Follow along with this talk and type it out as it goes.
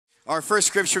Our first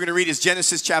scripture we're going to read is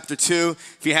Genesis chapter 2.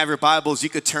 If you have your Bibles, you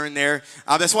could turn there.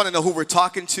 I just want to know who we're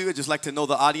talking to. I'd just like to know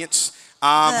the audience.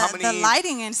 The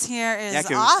lighting in here is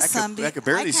awesome. I could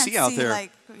barely see out there.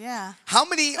 Yeah. How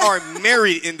many are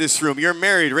married in this room? You're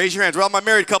married. Raise your hands. Where all my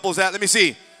married couples at? Let me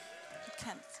see.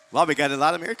 Well, we got a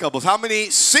lot of married couples. How many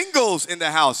singles in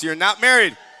the house? You're not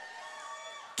married.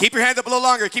 Keep your hand up a little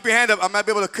longer. Keep your hand up. I might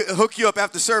be able to hook you up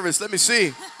after service. Let me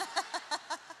see.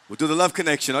 We'll do the love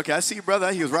connection. Okay, I see you,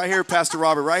 brother. He was right here, Pastor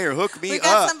Robert, right here. Hook me up. We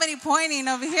got somebody pointing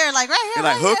over here, like right here.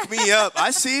 You're like, hook me up.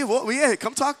 I see you. Well, yeah,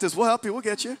 come talk to us. We'll help you. We'll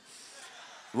get you.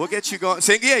 We'll get you going.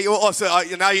 Sing, yeah.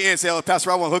 Now you're in. Say, oh,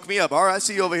 Pastor Robert, hook me up. All right, I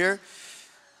see you over here.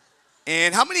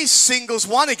 And how many singles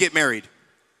want to get married?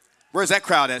 Where's that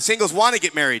crowd at? Singles want to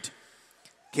get married.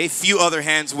 Okay, a few other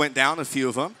hands went down, a few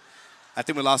of them. I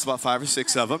think we lost about 5 or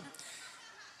 6 of them.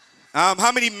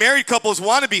 How many married couples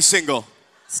want to be single?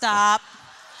 Stop.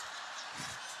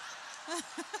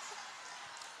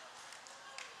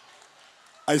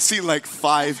 I see like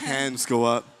 5 hands go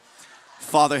up.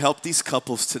 Father, help these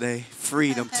couples today.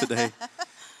 Freedom today.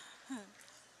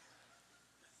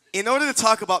 In order to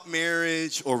talk about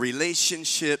marriage or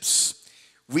relationships,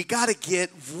 we got to get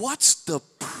what's the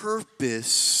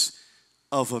purpose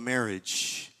of a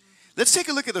marriage. Let's take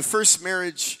a look at the first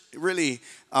marriage, really,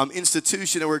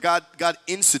 institution, and where God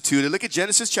instituted. Look at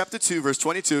Genesis chapter 2, verse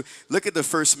 22. Look at the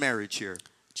first marriage here.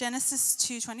 Genesis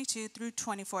 2:22 through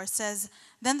 24 says,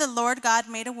 "Then the Lord God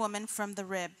made a woman from the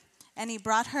rib, and he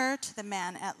brought her to the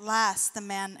man. At last the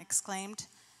man exclaimed,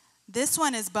 'This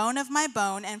one is bone of my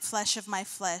bone and flesh of my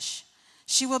flesh.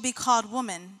 She will be called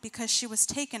woman because she was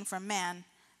taken from man.'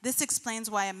 This explains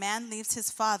why a man leaves his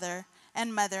father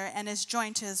and mother and is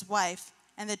joined to his wife,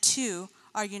 and the two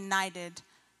are united."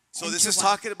 So this is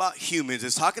talking about humans.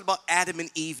 It's talking about Adam and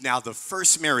Eve now, the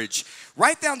first marriage.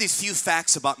 Write down these few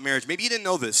facts about marriage. Maybe you didn't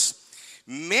know this.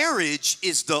 Marriage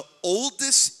is the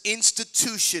oldest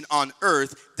institution on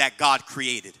earth that God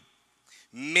created.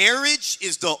 Marriage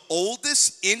is the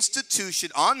oldest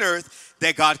institution on earth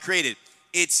that God created.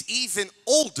 It's even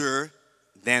older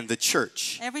than the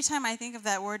church. Every time I think of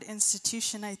that word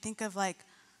institution, I think of like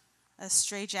a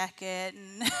straitjacket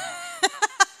and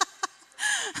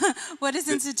what is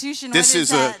institution? This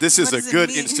is a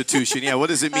good institution. Yeah, what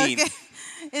does it mean?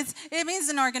 Okay. It means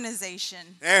an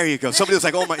organization. There you go. Somebody was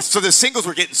like, oh my. So the singles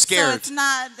were getting scared. So it's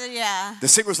not, yeah. The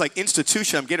singles like,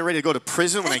 institution, I'm getting ready to go to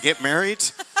prison when I get married.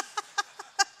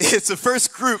 It's the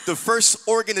first group, the first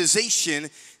organization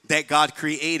that God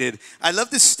created. I love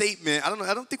this statement. I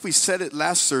don't think we said it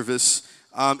last service.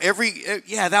 That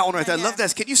one right there. I love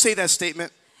that. Can you say that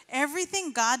statement?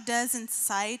 Everything God does in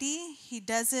society, he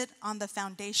does it on the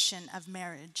foundation of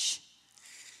marriage.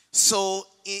 So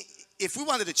if we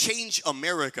wanted to change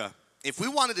America,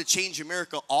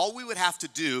 all we would have to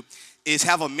do is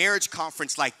have a marriage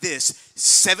conference like this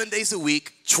 7 days a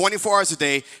week, 24 hours a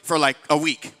day for like a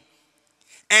week.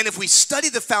 And if we study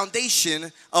the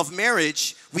foundation of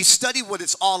marriage, we study what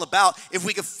it's all about. If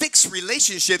we could fix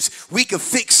relationships, we could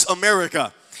fix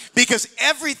America. Because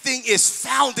everything is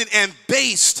founded and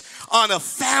based on a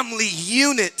family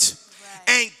unit. Right.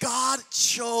 And God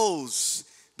chose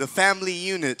the family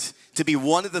unit to be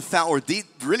one of the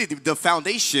the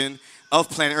foundation of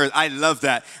planet Earth. I love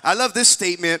that. I love this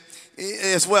statement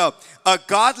as well. A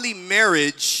godly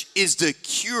marriage is the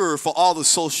cure for all the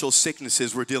social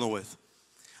sicknesses we're dealing with.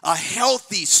 A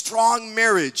healthy, strong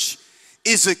marriage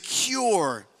is a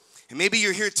cure. And maybe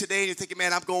you're here today and you're thinking,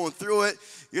 man, I'm going through it.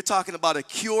 You're talking about a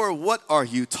cure. What are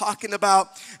you talking about?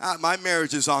 My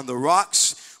marriage is on the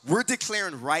rocks. We're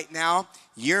declaring right now,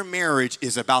 your marriage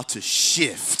is about to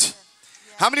shift. Yes.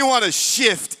 How many want to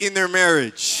shift in their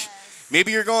marriage? Yes.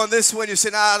 Maybe you're going this way and you're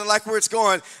saying, I don't like where it's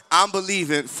going. I'm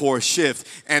believing for a shift.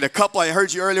 And a couple, I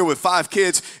heard you earlier with 5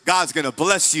 kids, God's going to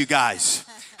bless you guys.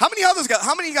 How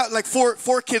many got like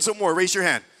four kids or more? Raise your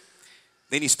hand.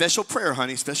 They need special prayer,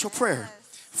 honey, special prayer.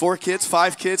 4 kids,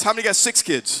 5 kids. How many got 6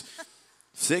 kids?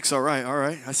 6, all right.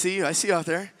 I see you out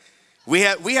there. We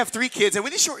have 3 kids, and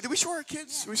did we show our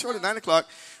kids? We showed at 9 o'clock.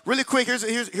 Really quick,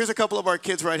 here's a couple of our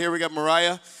kids right here. We got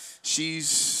Mariah.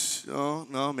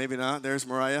 No, maybe not. There's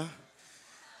Mariah.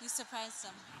 You surprised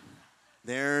them.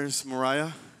 There's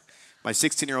Mariah, my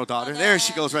 16-year-old daughter. There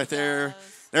she goes right there.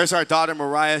 There's our daughter,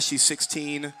 Mariah. She's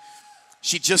 16.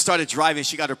 She just started driving.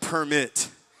 She got her permit.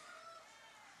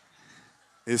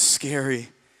 It's scary.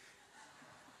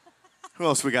 Who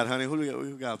else we got, honey? Who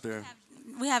we got up there?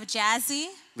 We have Jazzy.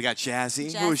 We got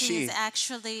Jazzy. Jazzy Who is she? Is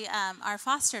actually our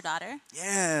foster daughter.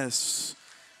 Yes.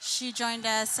 She joined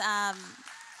us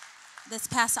this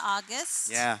past August.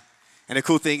 Yeah. And the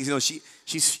cool thing is, you know,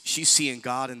 she's seeing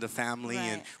God in the family, Right.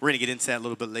 and we're going to get into that a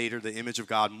little bit later, the image of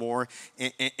God more.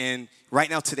 And right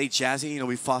now today, Jazzy, you know,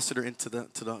 we fostered her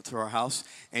to our house,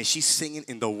 and she's singing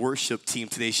in the worship team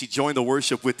today. She joined the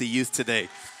worship with the youth today.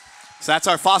 So that's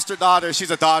our foster daughter. She's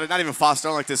a daughter, not even foster.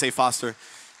 I don't like to say foster.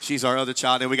 She's our other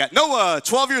child. And we got Noah,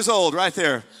 12 years old, right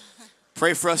there.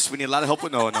 Pray for us. We need a lot of help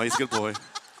with Noah. No, he's a good boy.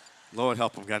 Lord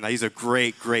help him, God. Now, he's a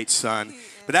great, great son.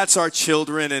 But that's our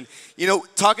children. And, you know,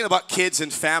 talking about kids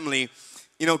and family,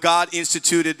 you know, God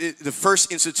instituted, the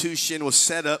first institution was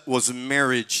set up was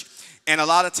marriage. And a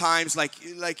lot of times,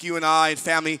 like you and I and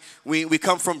family, we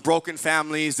come from broken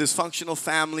families, dysfunctional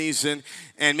families, and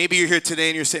maybe you're here today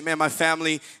and you're saying, man, my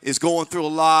family is going through a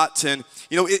lot. And,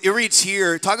 you know, it reads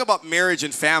here, talk about marriage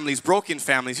and families, broken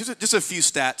families. Here's just a few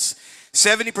stats.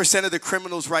 70% of the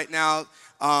criminals right now,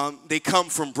 they come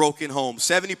from broken homes.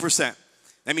 70%.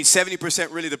 That means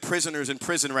 70% really the prisoners in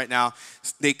prison right now,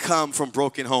 they come from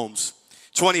broken homes.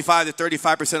 25 to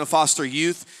 35% of foster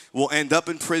youth will end up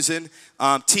in prison.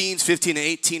 Teens, 15 to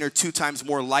 18, are 2 times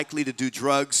more likely to do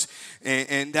drugs.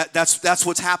 And that's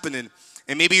what's happening.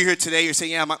 And maybe you're here today, you're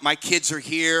saying, yeah, my kids are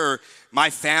here, or my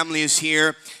family is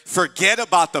here. Forget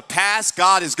about the past.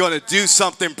 God is going to do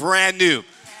something brand new.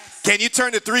 Can you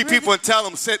turn to 3 people and tell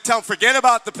them, forget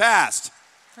about the past.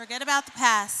 Forget about the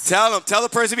past. Tell the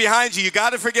person behind you, you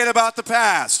got to forget about the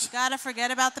past. You got to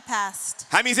forget about the past.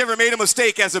 How many's ever made a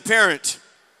mistake as a parent?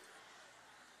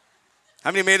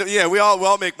 How many made it? Yeah, we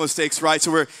all make mistakes, right?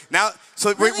 So we're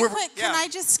Really we're quick, yeah,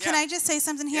 can I just say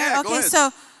something here? Yeah, okay, go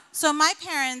ahead. so my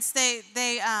parents,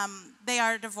 they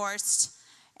are divorced.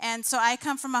 And so I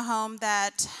come from a home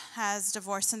that has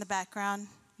divorce in the background.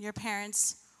 Your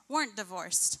parents weren't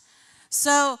divorced.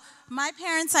 So my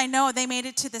parents, I know they made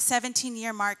it to the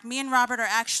 17-year mark. Me and Robert are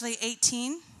actually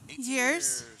 18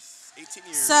 years. 18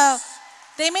 years. So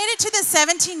they made it to the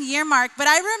 17-year mark, but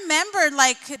I remember,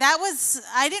 like,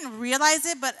 I didn't realize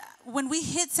it, but when we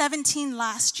hit 17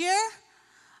 last year,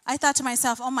 I thought to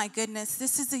myself, oh my goodness,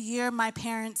 this is the year my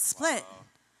parents split.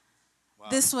 Wow.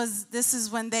 This is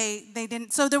when they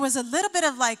didn't, so there was a little bit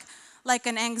of like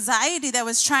an anxiety that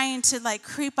was trying to like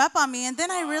creep up on me, and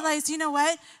then I realized, you know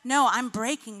what? No, I'm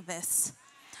breaking this.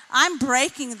 I'm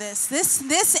breaking this.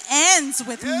 This ends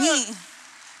with me.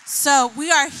 So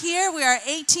we are here. We are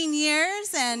 18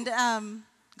 years and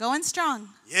going strong.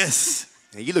 Yes.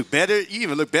 And you look better. You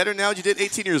even look better now than you did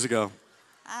 18 years ago.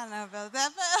 I don't know about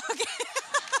that, but okay.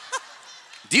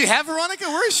 Do you have Veronica?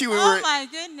 Where is she? My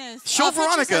goodness. Show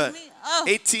Veronica. Oh.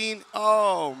 18.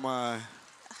 Oh, my.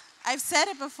 I've said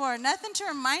it before. Nothing to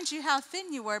remind you how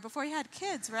thin you were before you had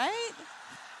kids, right?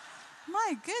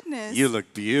 My goodness. You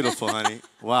look beautiful, honey.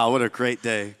 Wow, what a great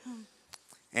day.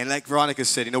 And like Veronica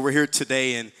said, you know, we're here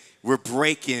today and we're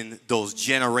breaking those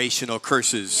generational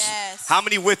curses. Yes. How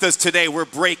many with us today? We're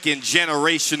breaking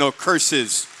generational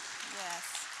curses.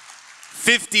 Yes.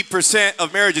 50%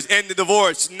 of marriages end in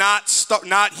divorce. Not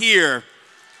here.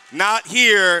 Not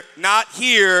here. Not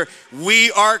here. We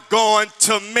are going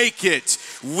to make it.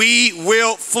 We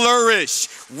will flourish.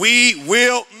 We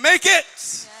will make it.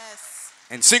 Yes.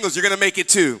 And singles, you're going to make it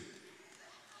too.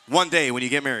 One day when you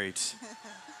get married.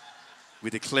 We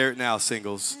declare it now,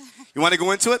 singles. You want to go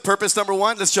into it? Purpose number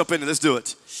 1? Let's jump in and let's do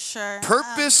it. Sure.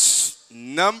 Purpose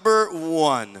number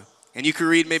 1. And you can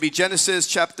read maybe Genesis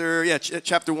chapter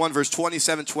 1, verse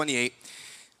 27, 28.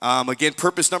 Again,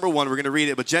 purpose number 1, we're going to read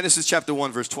it, but Genesis chapter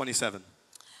 1, verse 27.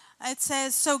 It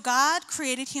says, so God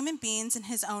created human beings in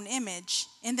his own image.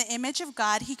 In the image of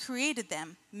God, he created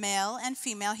them. Male and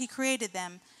female, he created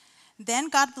them. Then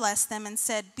God blessed them and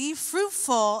said, be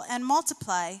fruitful and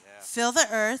multiply. Fill the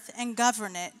earth and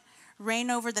govern it.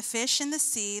 Reign over the fish in the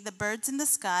sea, the birds in the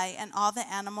sky, and all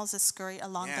the animals that scurry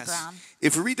along the ground.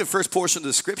 If we read the first portion of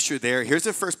the scripture there, here's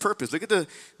the first purpose. Look at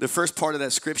the first part of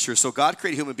that scripture. So God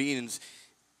created human beings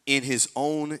in his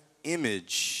own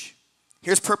image.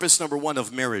 Here's purpose number 1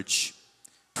 of marriage.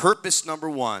 Purpose number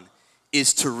 1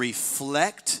 is to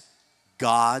reflect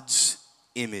God's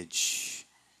image.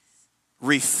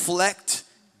 Reflect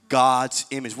God's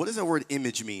image. What does that word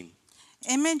image mean?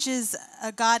 Image is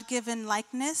a God-given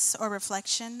likeness or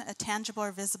reflection, a tangible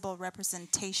or visible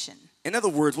representation. In other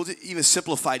words, we'll even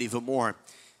simplify it even more.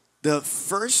 The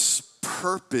first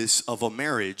purpose of a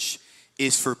marriage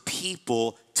is for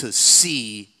people to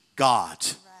see God.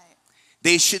 Right.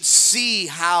 They should see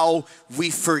how we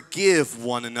forgive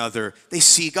one another. They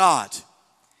see God.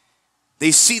 They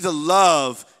see the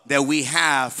love that we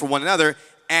have for one another,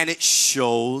 and it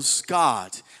shows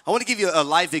God. I want to give you a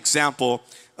live example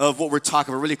of what we're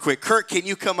talking about really quick. Kurt, can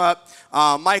you come up?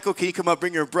 Michael, can you come up?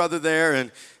 Bring your brother there.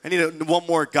 And I need one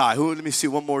more guy. Let me see,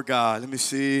 one more guy. Let me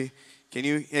see. Can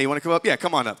you, yeah, you want to come up? Yeah,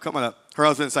 come on up, come on up. Her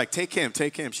husband's like, take him.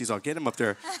 She's all, get him up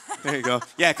there. There you go.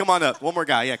 Yeah, come on up. One more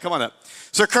guy. Yeah, come on up.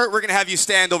 So, Kurt, we're going to have you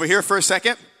stand over here for a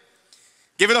second.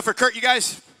 Give it up for Kurt, you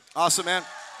guys. Awesome, man.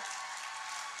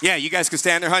 Yeah, you guys can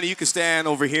stand there, honey. You can stand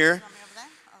over here. Okay.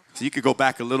 So you could go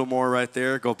back a little more right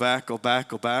there. Go back, go back,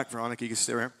 go back. Veronica, you can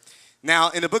stay right here. Now,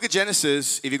 in the book of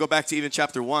Genesis, if you go back to even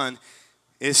chapter 1,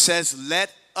 it says,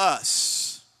 let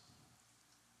us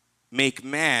make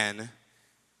man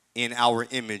in our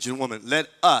image and woman. Let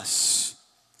us.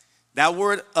 That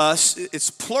word us, it's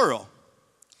plural.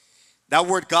 That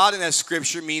word God in that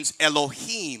scripture means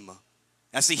Elohim.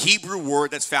 That's the Hebrew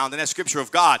word that's found in that scripture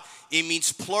of God. It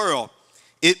means plural.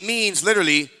 It means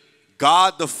literally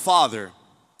God the Father,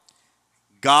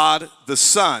 God the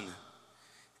Son,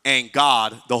 and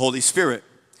God the Holy Spirit.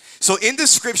 So in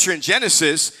this scripture in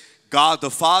Genesis, God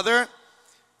the Father,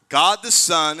 God the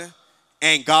Son,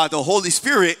 and God the Holy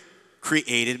Spirit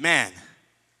created man.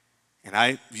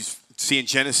 And you see in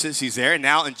Genesis, he's there. And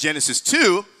now in Genesis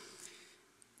 2,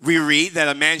 we read that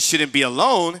a man shouldn't be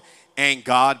alone, and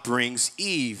God brings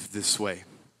Eve this way.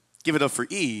 Give it up for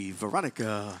Eve,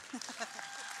 Veronica.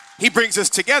 He brings us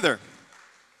together.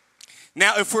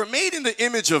 Now, if we're made in the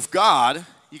image of God,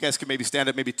 you guys can maybe stand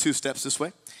up maybe 2 steps this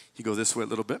way. You go this way a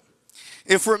little bit.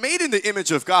 If we're made in the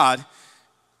image of God,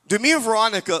 do me and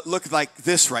Veronica look like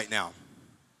this right now?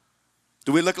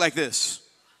 Do we look like this?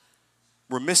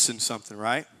 We're missing something,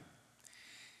 right?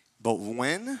 But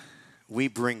when we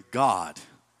bring God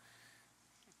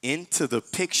into the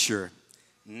picture,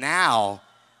 now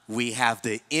we have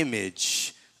the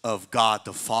image of God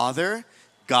the Father,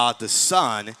 God the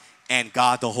Son, and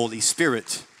God the Holy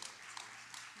Spirit.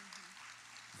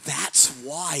 That's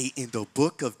why in the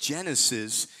book of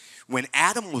Genesis, when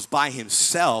Adam was by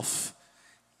himself,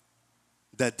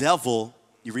 the devil,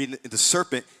 you read the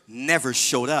serpent, never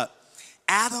showed up.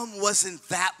 Adam wasn't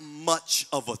that much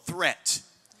of a threat.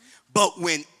 But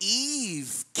when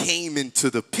Eve came into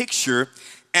the picture,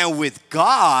 and with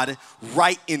God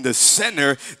right in the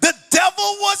center, the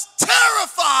devil was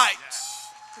terrified.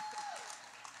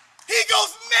 He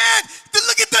goes, man,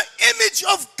 look at the image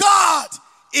of God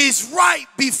is right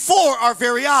before our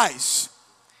very eyes.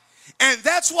 And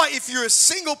that's why if you're a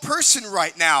single person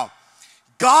right now,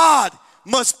 God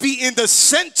must be in the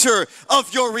center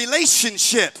of your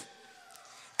relationship.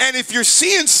 And if you're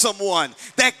seeing someone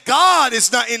that God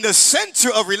is not in the center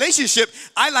of relationship,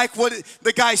 I like what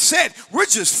the guy said. We're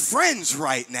just friends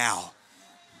right now.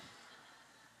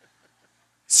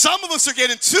 Some of us are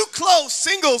getting too close,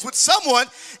 singles, with someone,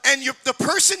 and the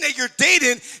person that you're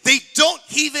dating, they don't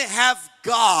even have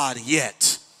God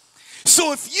yet.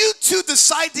 So if you two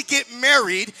decide to get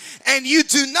married and you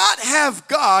do not have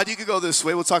God, you can go this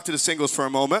way. We'll talk to the singles for a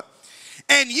moment.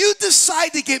 And you decide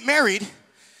to get married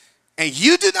and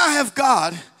you do not have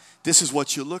God, this is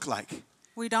what you look like.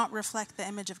 We don't reflect the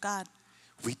image of God.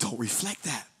 We don't reflect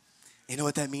that. You know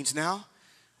what that means now?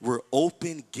 We're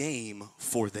open game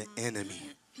for the enemy.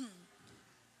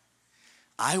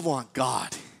 I want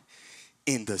God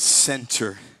in the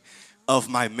center of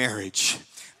my marriage,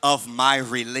 of my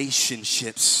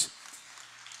relationships.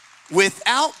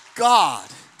 Without God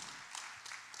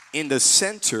in the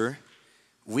center,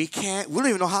 we don't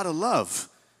even know how to love.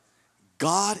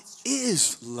 God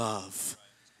is love.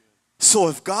 So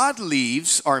if God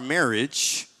leaves our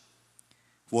marriage,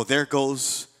 well, there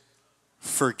goes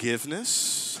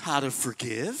forgiveness, how to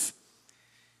forgive.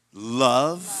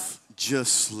 Love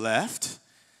just left.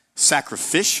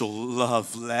 Sacrificial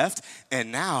love left.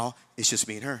 And now it's just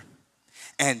me and her.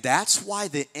 And that's why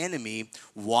the enemy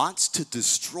wants to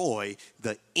destroy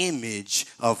the image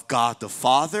of God the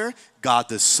Father, God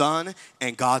the Son,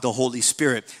 and God the Holy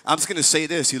Spirit. I'm just going to say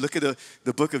this. You look at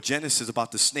the book of Genesis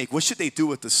about the snake. What should they do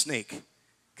with the snake?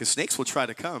 Because snakes will try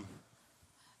to come.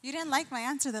 You didn't like my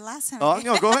answer the last time. Oh,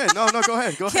 no, go ahead. No, go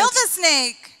ahead. Go ahead. Kill the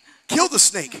snake. Kill the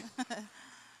snake.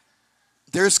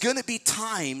 There's going to be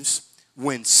times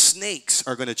when snakes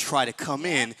are going to try to come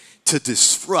in to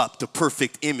disrupt the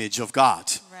perfect image of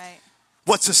God. Right.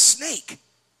 What's a snake?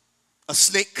 A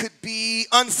snake could be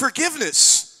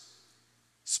unforgiveness.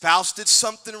 Spouse did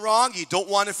something wrong, you don't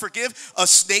want to forgive. A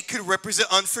snake could represent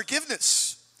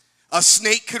unforgiveness. A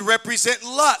snake could represent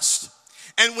lust.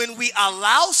 And when we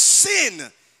allow sin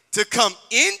to come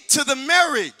into the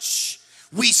marriage,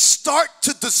 we start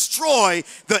to destroy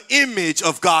the image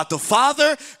of God the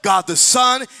Father, God the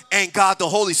Son, and God the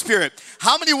Holy Spirit.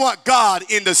 How many want God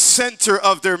in the center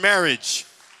of their marriage?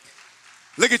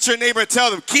 Look at your neighbor and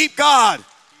tell them, keep God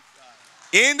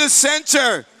in the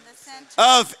center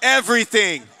of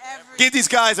everything. Give these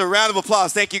guys a round of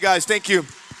applause. Thank you, guys. Thank you.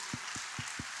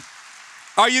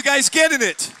 Are you guys getting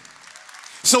it?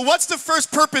 So what's the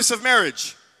first purpose of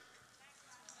marriage?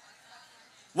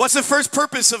 What's the first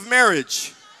purpose of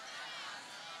marriage?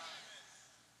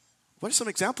 What are some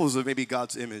examples of maybe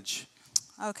God's image?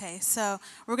 Okay, so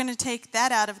we're going to take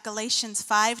that out of Galatians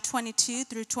 5:22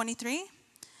 through 23.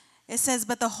 It says,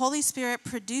 but the Holy Spirit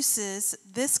produces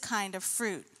this kind of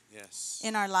fruit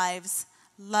in our lives: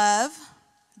 love,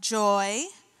 joy,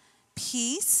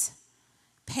 peace,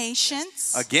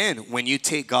 patience. Again, when you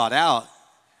take God out,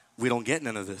 we don't get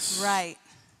none of this. Right.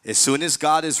 As soon as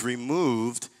God is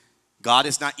removed, God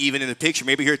is not even in the picture.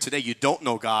 Maybe here today you don't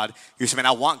know God. You're saying, man,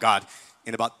 I want God.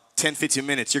 In about 10, 15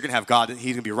 minutes, you're going to have God.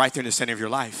 He's going to be right there in the center of your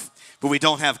life. But we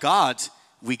don't have God.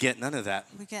 We get none of that.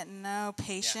 We get no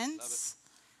patience.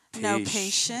 No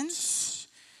patience.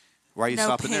 Why are you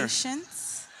stopping there?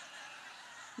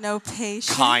 No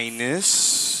patience.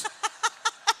 Kindness.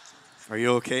 Are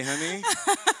you okay, honey?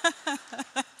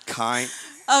 Kindness.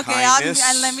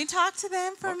 Let me talk to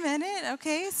them for a minute,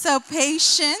 okay? So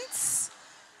patience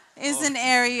is an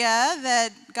area that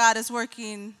God is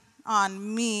working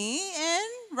on me,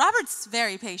 and Robert's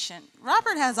very patient.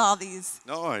 Robert has all these.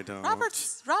 No, I don't.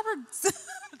 Robert's.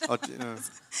 No.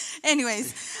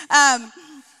 Anyways,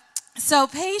 so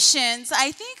patience,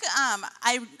 I think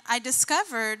I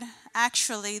discovered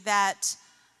actually that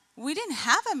we didn't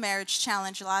have a marriage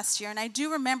challenge last year, and I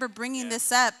do remember bringing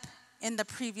this up in the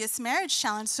previous marriage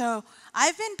challenge. So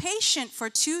I've been patient for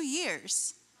 2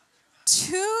 years.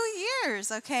 2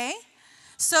 years, okay?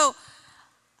 So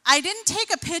I didn't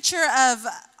take a picture of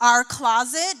our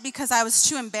closet because I was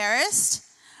too embarrassed.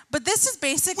 But this is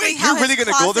basically how you're really going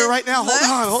to go there right now? Looks.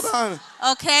 Hold on.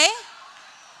 Okay?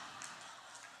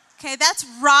 Okay, that's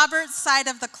Robert's side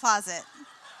of the closet.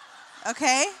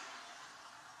 Okay?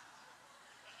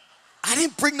 I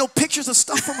didn't bring no pictures of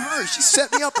stuff from her. She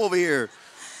set me up over here.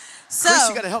 So, Chris,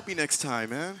 you got to help me next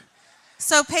time, man.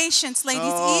 So patience, ladies.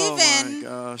 Oh, even my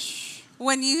gosh.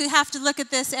 when you have to look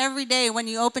at this every day when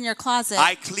you open your closet.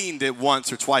 I cleaned it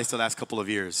once or twice the last couple of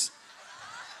years.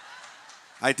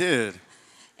 I did.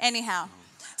 Anyhow.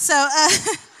 So,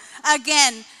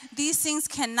 again, these things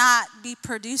cannot be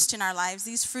produced in our lives.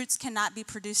 These fruits cannot be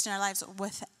produced in our lives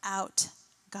without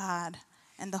God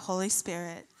and the Holy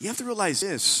Spirit. You have to realize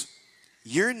this.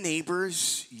 Your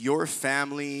neighbors, your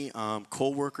family,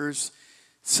 co-workers,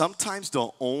 sometimes the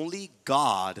only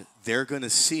God they're going to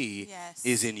see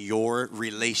is in your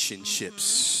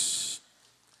relationships.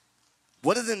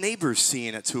 What are the neighbors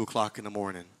seeing at 2 o'clock in the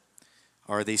morning?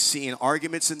 Are they seeing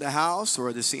arguments in the house, or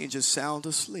are they seeing just sound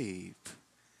asleep?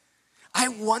 I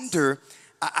wonder,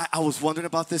 I was wondering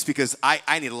about this because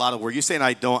I need a lot of work. You're saying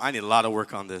I don't. I need a lot of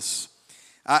work on this.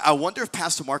 I wonder if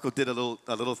Pastor Marco did a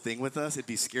little thing with us. It'd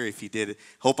be scary if he did.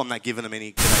 Hope I'm not giving him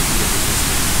any good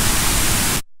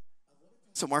ideas.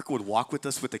 So Marco would walk with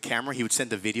us with the camera. He would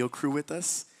send a video crew with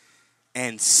us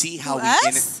and see how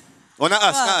us? Well, not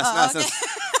us, not okay. us.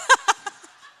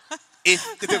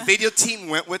 If the video team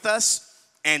went with us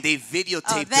and they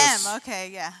videotaped us. them. Okay,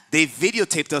 yeah. They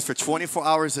videotaped us for 24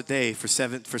 hours a day for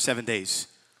 7 days.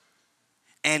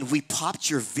 And we popped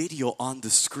your video on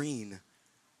the screen.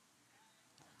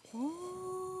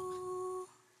 Ooh.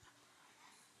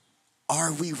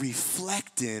 Are we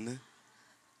reflecting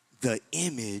the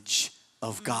image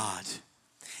of God?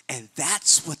 And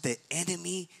that's what the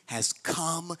enemy has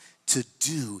come to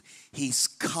do. He's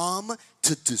come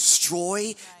to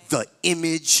destroy the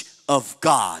image of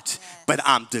God. But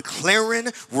I'm declaring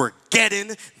we're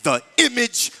getting the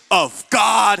image of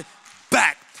God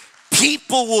back.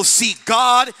 People will see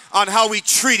God on how we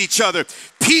treat each other.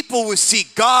 People will see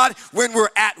God when we're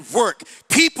at work.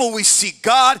 People will see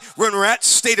God when we're at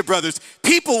Stater Brothers.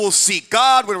 People will see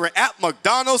God when we're at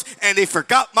McDonald's and they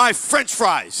forgot my French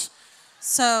fries.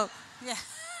 So, yeah.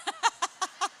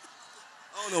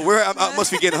 Oh no, I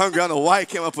must be getting hungry. I don't know why I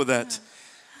came up with that.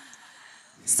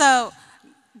 So,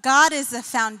 God is the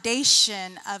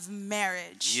foundation of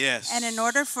marriage. Yes. And in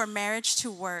order for marriage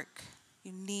to work,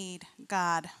 you need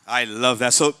God. I love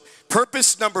that. So,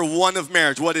 purpose number 1 of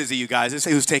marriage, what is it, you guys? Let's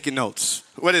say who's taking notes.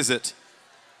 What is it?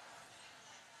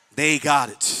 They got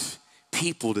it.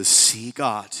 People to see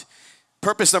God.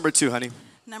 Purpose number 2, honey.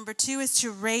 Number 2 is to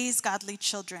raise godly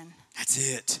children. That's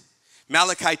it.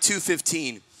 Malachi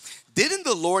 2:15. Didn't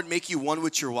the Lord make you one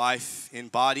with your wife in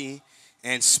body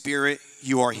and spirit?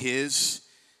 You are his.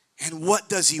 And what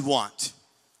does he want?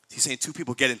 He's saying 2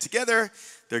 people getting together.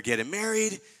 They're getting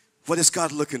married. What is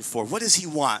God looking for? What does he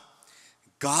want?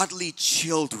 Godly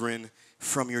children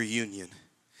from your union.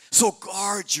 So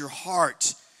guard your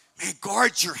heart. Man,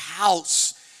 guard your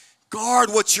house. Guard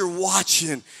what you're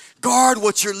watching. Guard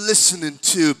what you're listening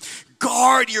to.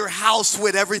 Guard your house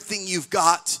with everything you've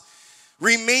got.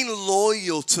 Remain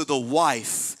loyal to the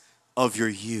wife of your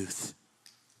youth.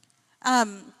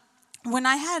 When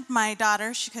I had my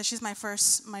daughter, because she's my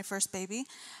first baby,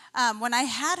 when I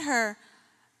had her,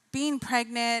 being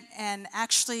pregnant and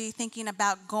actually thinking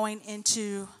about going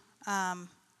into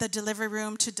the delivery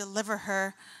room to deliver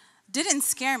her didn't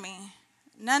scare me.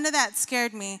 None of that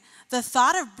scared me. The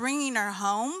thought of bringing her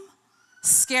home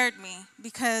scared me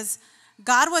because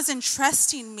God was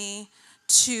entrusting me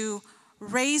to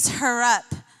raise her up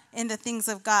in the things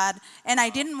of God, and I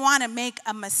didn't want to make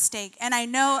a mistake. And I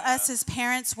know us as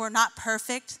parents, we're not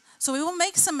perfect, so we will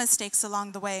make some mistakes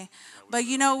along the way. But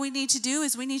you know what we need to do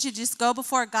is we need to just go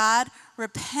before God,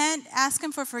 repent, ask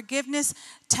him for forgiveness,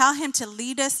 tell him to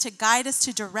lead us, to guide us,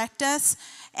 to direct us,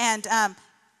 and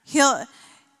he'll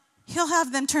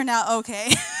have them turn out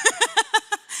okay.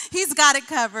 He's got it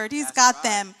covered. He's got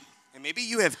them. And maybe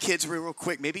you have kids real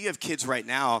quick. Maybe you have kids right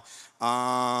now.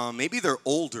 Maybe they're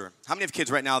older. How many have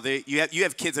kids right now? You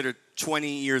have kids that are 20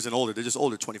 years and older. They're just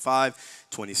older, 25,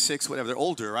 26, whatever. They're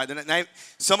older, right?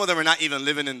 Some of them are not even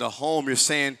living in the home. You're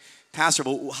saying, Pastor,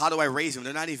 but how do I raise them?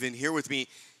 They're not even here with me.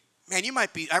 Man, you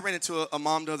might be. I ran into a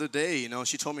mom the other day. You know,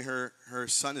 she told me her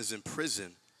son is in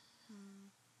prison,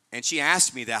 and she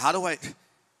asked me that. How do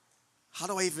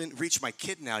I even reach my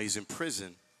kid now? He's in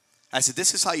prison. I said,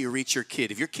 this is how you reach your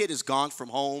kid. If your kid is gone from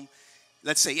home,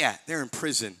 let's say, yeah, they're in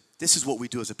prison. This is what we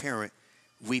do as a parent.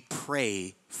 We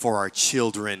pray for our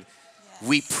children. Yes.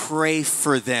 We pray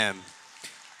for them.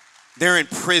 They're in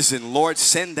prison. Lord,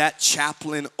 send that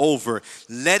chaplain over.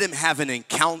 Let him have an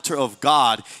encounter of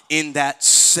God in that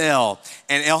cell.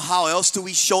 And how else do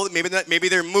we show them? Maybe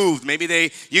they're moved.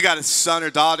 Maybe you got a son or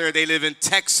daughter. They live in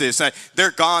Texas.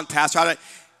 They're gone, Pastor.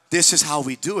 This is how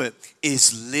we do it,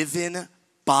 is living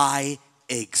by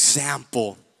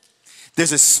example.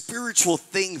 There's a spiritual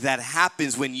thing that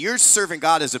happens when you're serving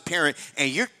God as a parent and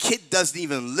your kid doesn't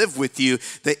even live with you.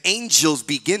 The angels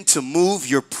begin to move.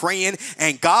 You're praying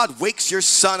and God wakes your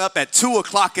son up at 2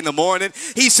 o'clock in the morning.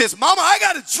 He says, Mama, I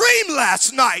got a dream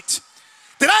last night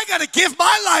that I got to give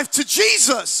my life to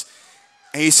Jesus.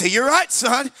 And you say, you're right,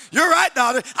 son. You're right,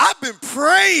 daughter. I've been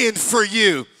praying for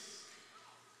you.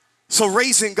 So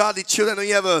raising godly children, I know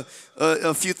you have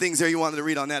a few things there you wanted to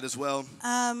read on that as well.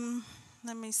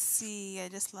 Let me see. I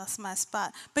just lost my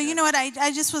spot. But you know what?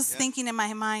 I just was thinking in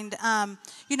my mind,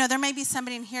 you know, there may be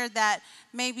somebody in here that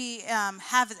maybe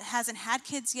hasn't had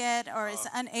kids yet or is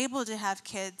unable to have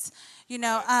kids. You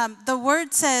know, the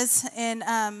word says in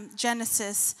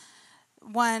Genesis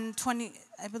 1:20,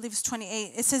 I believe it's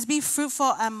 28. It says, be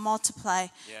fruitful and multiply.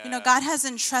 Yeah. You know, God has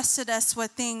entrusted us with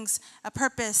things, a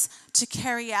purpose to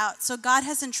carry out. So God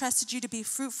has entrusted you to be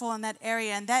fruitful in that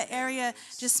area. And that area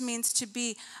just means to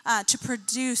be, to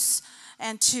produce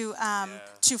and to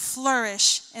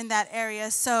flourish in that area.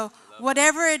 So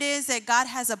whatever it is that God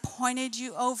has appointed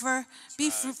you over, be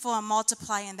fruitful and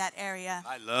multiply in that area.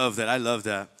 I love that. I love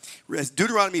that.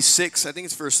 Deuteronomy 6, I think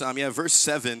it's verse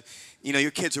 7. You know,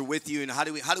 your kids are with you, and how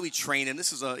do we train them?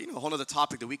 This is a whole other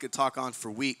topic that we could talk on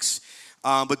for weeks.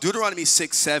 But Deuteronomy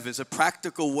 6:7 is a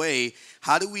practical way.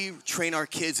 How do we train our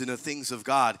kids in the things of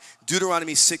God?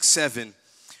 Deuteronomy 6:7,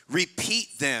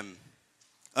 repeat them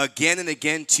again and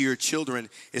again to your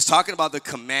children. It's talking about the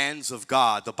commands of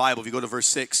God, the Bible. If you go to verse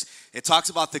 6, it talks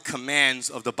about the commands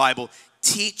of the Bible.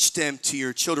 Teach them to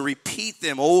your children. Repeat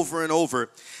them over and over.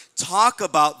 Talk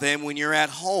about them when you're at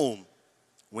home,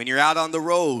 when you're out on the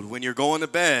road, when you're going to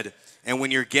bed, and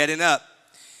when you're getting up.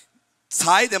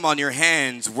 Tie them on your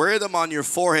hands, wear them on your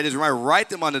forehead, write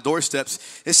them on the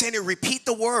doorsteps. It's saying to repeat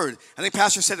the word. I think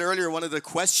Pastor said earlier, one of the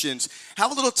questions,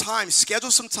 have a little time,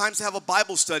 schedule some time to have a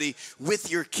Bible study with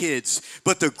your kids.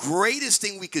 But the greatest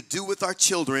thing we could do with our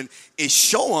children is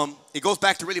show them, it goes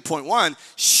back to really point one,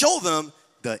 show them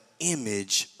the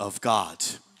image of God.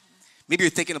 Maybe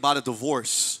you're thinking about a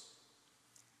divorce.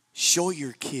 Show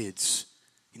your kids,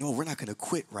 you know, we're not going to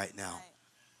quit right now.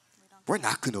 We're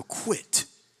not going to quit.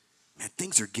 Man,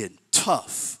 things are getting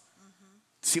tough.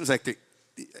 It seems like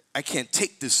I can't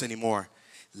take this anymore.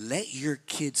 Let your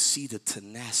kids see the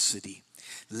tenacity.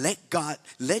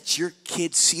 Let your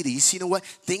kids see that. You know what?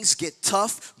 Things get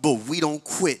tough, but we don't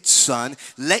quit, son.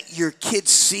 Let your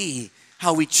kids see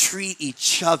how we treat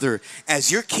each other.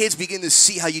 As your kids begin to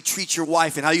see how you treat your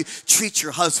wife and how you treat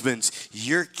your husbands,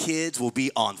 your kids will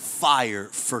be on fire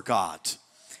for God.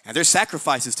 And there's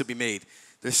sacrifices to be made.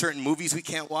 There's certain movies we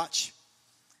can't watch.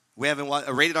 We haven't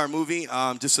a rated R movie,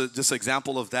 just an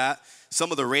example of that.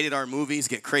 Some of the rated R movies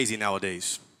get crazy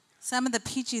nowadays. Some of the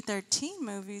PG-13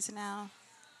 movies now.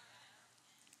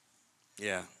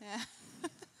 Yeah.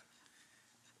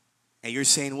 And you're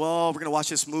saying, well, we're going to watch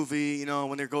this movie, you know,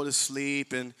 when they go to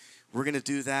sleep, and we're going to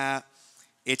do that.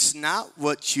 It's not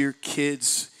what your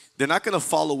kids, they're not going to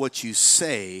follow what you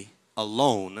say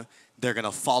alone. They're going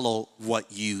to follow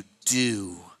what you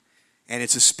do. And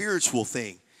it's a spiritual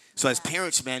thing. So as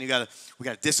parents, man, we gotta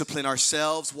discipline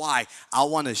ourselves. Why? I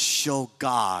want to show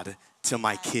God to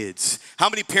my kids. How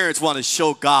many parents want to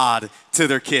show God to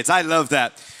their kids? I love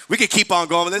that. We could keep on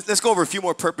going. Let's go over a few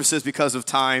more purposes because of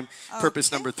time. Okay.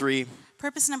 Purpose number 3.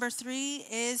 Purpose number 3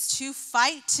 is to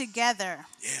fight together.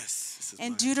 Yes.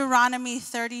 In Deuteronomy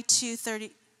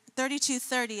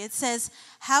 32:30, it says,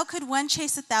 "How could one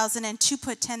chase 1,000 and two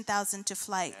put 10,000 to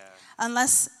flight,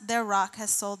 unless their rock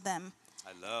has sold them?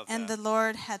 I love and that. the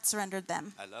Lord had surrendered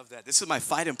them." I love that. This is my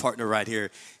fighting partner right here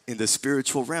in the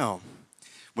spiritual realm.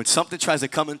 When something tries to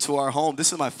come into our home,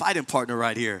 this is my fighting partner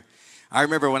right here. I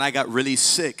remember when I got really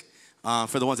sick.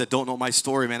 For the ones that don't know my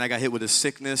story, man, I got hit with a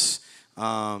sickness.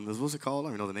 What's it called? I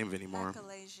don't know the name of it anymore.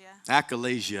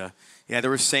 Achalasia. Yeah, they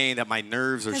were saying that my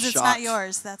nerves are shot. Because it's not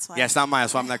yours, that's why. Yeah, it's not mine,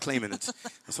 that's why I'm not claiming it.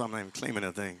 That's why I'm not even claiming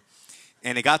the thing.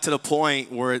 And it got to the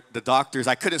point where the doctors,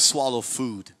 I couldn't swallow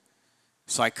food.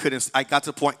 So I got to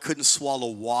the point, couldn't swallow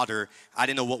water. I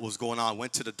didn't know what was going on.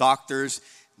 Went to the doctors.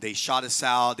 They shot us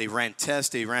out. They ran tests.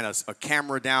 They ran a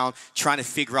camera down, trying to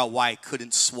figure out why I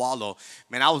couldn't swallow.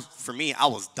 Man, I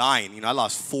was dying. You know, I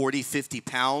lost 40, 50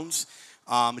 pounds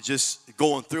just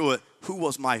going through it. Who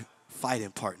was my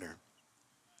fighting partner?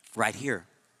 Right here.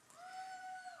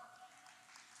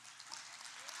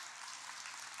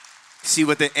 See,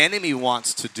 what the enemy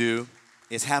wants to do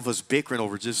is have us bickering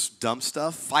over just dumb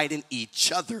stuff, fighting each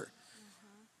other.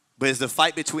 But is the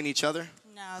fight between each other?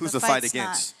 No, who's the fight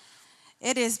against?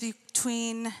 It is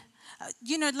between,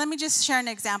 let me just share an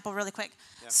example really quick.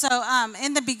 Yeah. So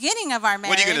in the beginning of our marriage.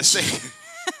 What are you going to say?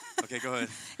 Okay, go ahead.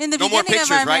 In the no beginning more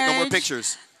pictures, of our right? marriage, No more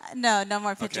pictures. No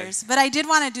more pictures. Okay. But I did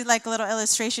want to do like a little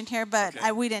illustration here, but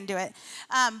okay. We didn't do it.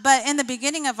 But in the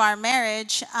beginning of our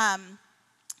marriage,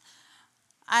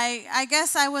 I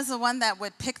guess I was the one that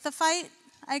would pick the fight,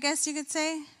 I guess you could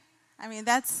say. I mean,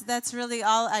 that's really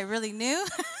all I really knew.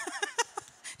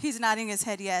 He's nodding his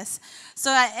head yes.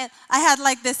 So I had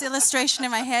like this illustration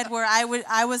in my head where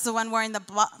I was the one wearing the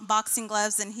boxing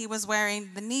gloves and he was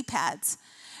wearing the knee pads.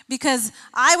 Because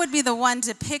I would be the one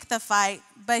to pick the fight,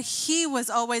 but he was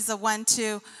always the one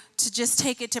to just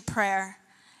take it to prayer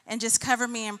and just cover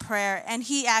me in prayer. And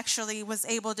he actually was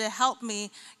able to help me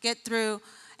get through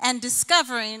and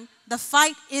discovering the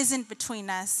fight isn't between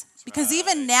us. Because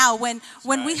even now, when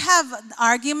we have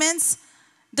arguments,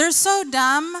 they're so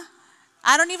dumb.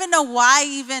 I don't even know why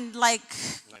even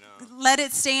let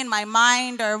it stay in my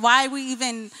mind or why we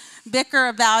even bicker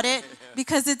about it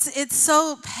because it's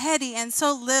so petty and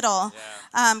so little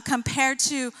compared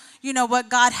to what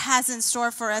God has in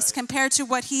store for us, compared to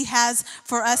what He has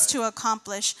for us to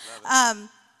accomplish.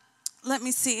 Let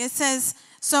me see. It says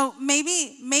so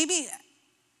maybe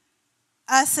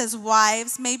us as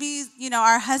wives, maybe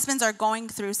our husbands are going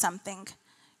through something.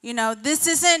 This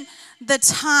isn't the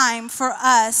time for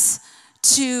us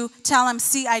to tell him,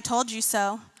 "See, I told you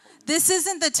so." This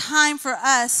isn't the time for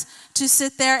us to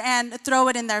sit there and throw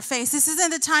it in their face. This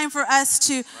isn't the time for us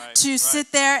to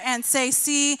sit there and say,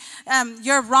 "See,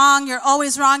 you're wrong. You're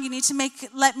always wrong. You need to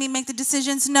let me make the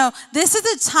decisions." No, this is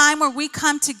the time where we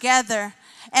come together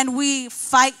and we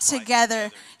fight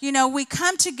together. We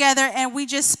come together and we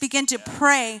just begin to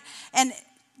pray. And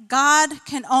God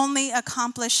can only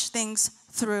accomplish things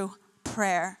through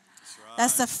prayer.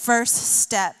 That's the first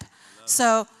step.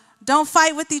 So don't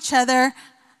fight with each other.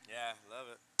 Yeah, love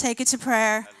it. Take it to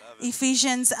prayer.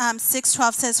 Ephesians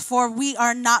 6:12 says, "For we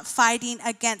are not fighting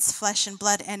against flesh and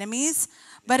blood enemies,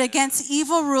 but against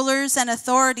evil rulers and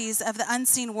authorities of the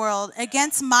unseen world,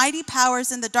 against mighty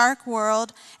powers in the dark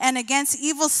world, and against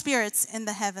evil spirits in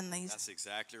the heavenlies." That's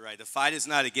exactly right. The fight is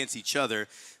not against each other.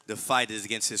 The fight is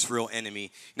against this real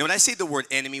enemy. When I say the word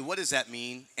enemy, what does that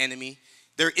mean, enemy?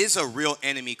 There is a real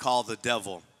enemy called the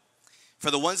devil. For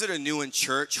the ones that are new in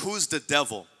church, who's the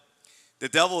devil? The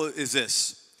devil is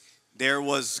this. There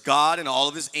was God and all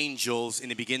of his angels in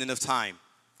the beginning of time.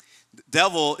 The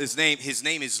devil, his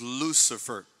name is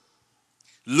Lucifer.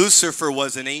 Lucifer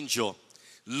was an angel.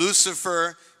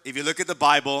 Lucifer, if you look at the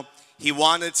Bible, he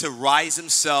wanted to rise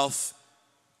himself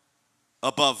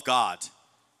above God.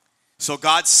 So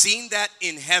God seen that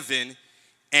in heaven,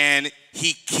 and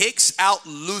he kicks out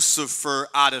Lucifer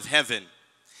out of heaven.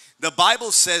 The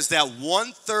Bible says that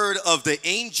 1/3 of the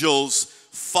angels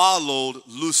followed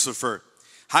Lucifer.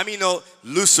 How many know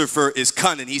Lucifer is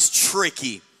cunning? He's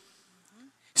tricky.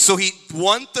 So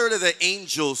 1/3 of the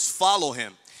angels follow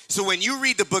him. So when you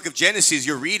read the book of Genesis,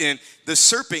 you're reading the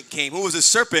serpent came. Who was the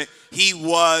serpent? He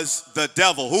was the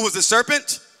devil. Who was the serpent?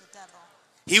 The devil.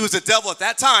 He was the devil at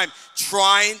that time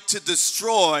trying to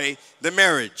destroy the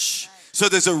marriage. So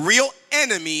there's a real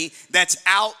enemy that's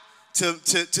out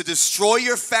to destroy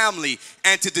your family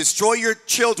and to destroy your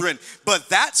children. But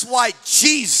that's why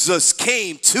Jesus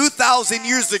came 2,000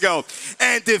 years ago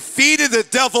and defeated the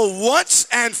devil once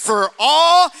and for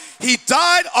all. He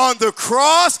died on the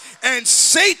cross, and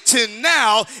Satan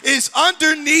now is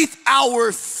underneath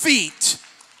our feet.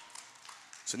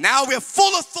 So now we have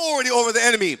full authority over the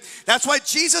enemy. That's why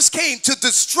Jesus came, to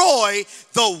destroy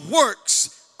the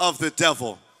works of the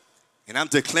devil. And I'm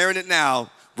declaring it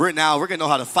now. We're going to know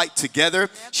how to fight together. Yep.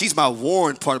 She's my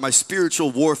warring partner, my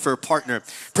spiritual warfare partner.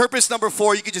 Purpose number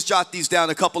 4, you can just jot these down,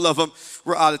 a couple of them.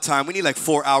 We're out of time. We need like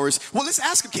 4 hours. Well, let's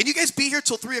ask them, can you guys be here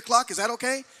till 3 o'clock? Is that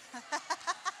okay?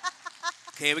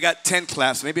 Okay, we got 10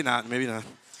 claps. Maybe not, maybe not.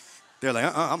 They're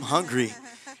like, I'm hungry.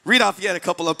 Read off yet a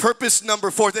couple of purpose number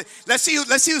 4. Let's see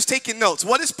who's taking notes.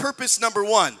 What is purpose number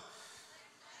 1?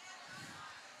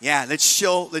 Yeah, let's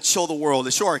show the world.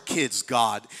 Let's show our kids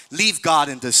God. Leave God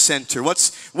in the center.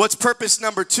 What's purpose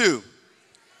number 2?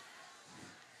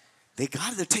 They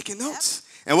got it. They're taking notes.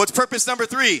 Yep. And what's purpose number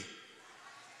 3?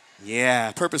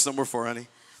 Yeah, purpose number 4, honey.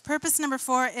 Purpose number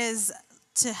 4 is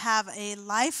to have a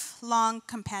lifelong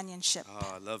companionship.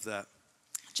 Oh, I love that.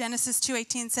 Genesis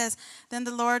 2:18 says, "Then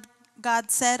the Lord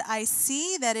God said, I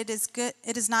see that it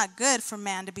is not good for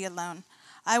man to be alone.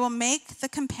 I will make the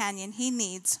companion he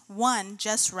needs, one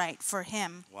just right for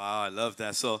him." Wow, I love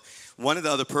that. So one of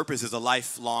the other purposes is a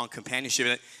lifelong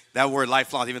companionship. That word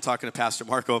lifelong, even talking to Pastor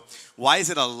Marco, why is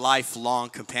it a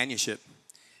lifelong companionship?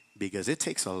 Because it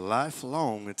takes a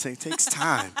lifelong, it takes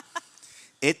time.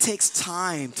 It takes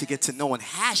time to get to know and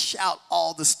hash out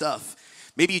all the stuff.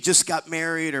 Maybe you just got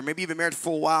married, or maybe you've been married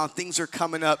for a while and things are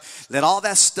coming up. Let all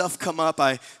that stuff come up.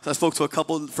 I spoke to a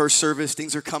couple first service.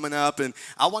 Things are coming up. And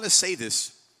I want to say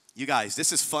this. You guys,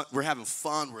 this is fun. We're having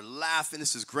fun. We're laughing.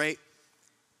 This is great.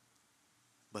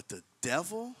 But the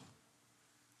devil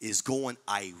is going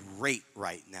irate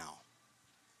right now.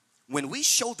 When we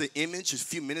showed the image a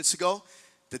few minutes ago,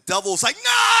 the devil was like,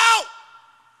 no!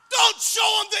 Don't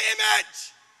show them the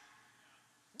image!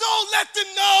 Don't let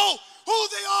them know who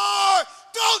they are!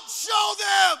 Don't show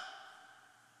them!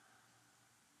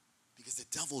 Because the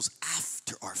devil's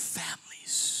after our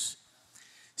families.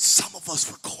 Some of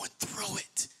us were going through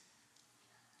it.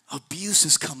 Abuse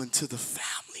is coming to the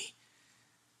family.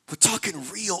 We're talking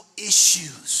real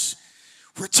issues.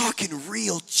 We're talking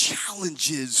real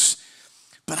challenges.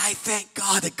 But I thank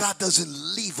God that God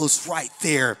doesn't leave us right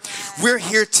there. We're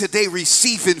here today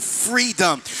receiving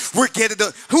freedom. We're getting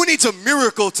who needs a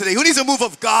miracle today? Who needs a move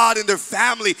of God in their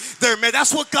family?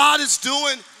 That's what God is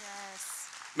doing. Yes.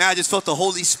 Man, I just felt the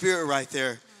Holy Spirit right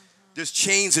there. There's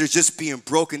chains that are just being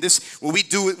broken. When we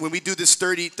do this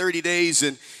 30 days,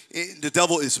 and the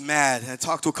devil is mad. I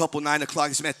talked to a couple 9 o'clock.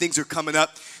 He said, man, things are coming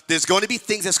up. There's going to be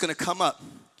things that's going to come up.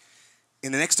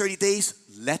 In the next 30 days,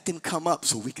 let them come up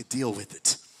so we could deal with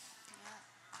it.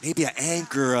 Maybe an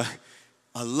anger,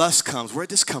 a lust comes. Where'd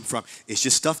this come from? It's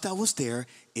just stuff that was there.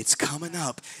 It's coming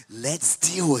up. Let's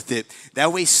deal with it.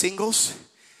 That way, singles,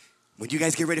 when you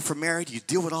guys get ready for marriage, you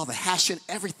deal with all the hashing.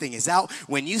 Everything is out.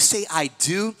 When you say I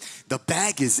do, the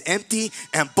bag is empty,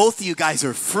 and both of you guys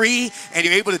are free, and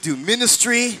you're able to do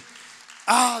ministry.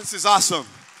 Oh, this is awesome.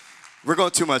 We're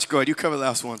going too much. Go ahead. You cover the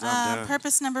last one.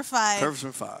 Purpose number 5. Purpose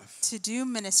number 5. To do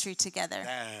ministry together.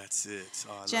 That's it.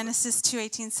 Oh, Genesis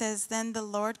 2:18 says, "Then the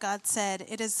Lord God said,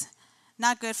 it is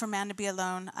not good for man to be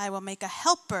alone. I will make a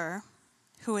helper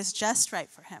who is just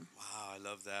right for him." Wow, I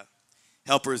love that.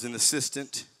 Helper is an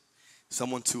assistant,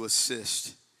 someone to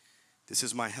assist. This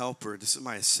is my helper. This is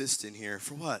my assistant here.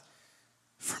 For what?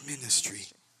 For ministry.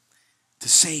 To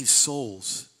save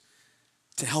souls.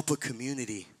 To help a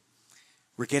community.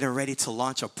 We're getting ready to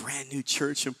launch a brand new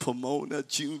church in Pomona,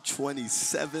 June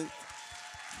 27th.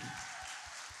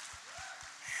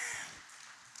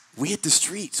 We hit the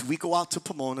streets. We go out to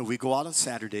Pomona. We go out on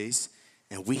Saturdays,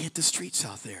 and we hit the streets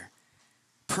out there.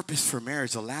 Purpose for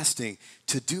marriage, the last thing,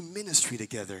 to do ministry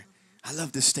together. I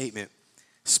love this statement.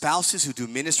 Spouses who do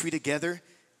ministry together,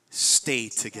 stay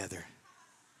together.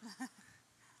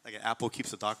 Like an apple keeps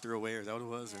the doctor away, or is that what it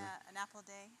was? Yeah, an apple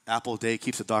day. Apple day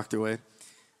keeps the doctor away.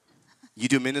 You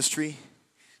do ministry,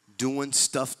 doing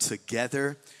stuff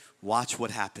together, watch what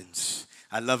happens.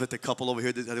 I love it. The couple over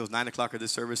here, it was 9 o'clock of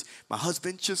this service. My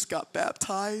husband just got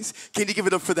baptized. Can you give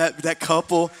it up for that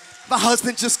couple? My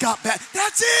husband just got baptized.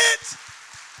 That's it.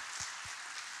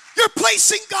 You're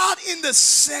placing God in the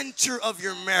center of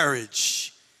your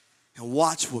marriage. And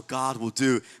watch what God will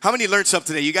do. How many learned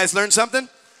something today? You guys learned something?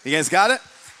 You guys got it?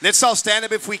 Let's all stand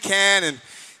up if we can. And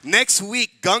Next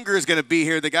week, Gunger is going to be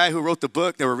here, the guy who wrote the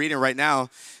book that we're reading right now,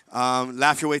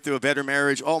 Laugh Your Way Through a Better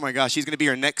Marriage. Oh, my gosh, he's going to be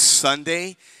here next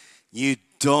Sunday. You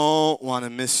don't want to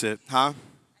miss it, huh?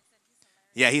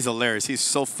 Yeah, he's hilarious. He's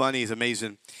so funny. He's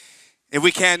amazing. If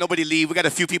we can, nobody leave. We got a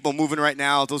few people moving right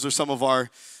now. Those are some of our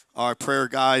prayer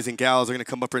guys and gals. They're going to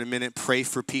come up in a minute, pray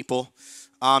for people.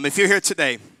 If you're here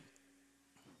today,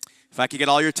 if I could get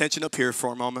all your attention up here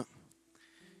for a moment.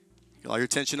 Get all your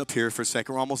attention up here for a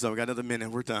second. We're almost done. We got another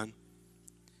minute. We're done.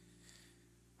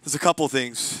 There's a couple of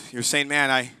things. You're saying,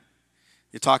 man,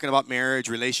 you're talking about marriage,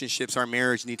 relationships. Our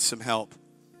marriage needs some help.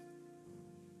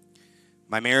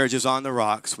 My marriage is on the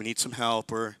rocks. We need some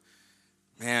help. Or,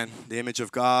 man, the image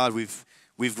of God, we've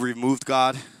removed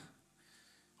God.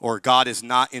 Or God is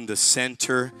not in the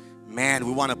center. Man,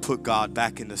 we want to put God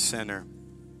back in the center.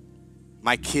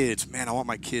 My kids, man, I want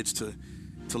my kids to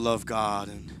love God.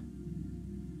 And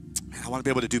man, I want to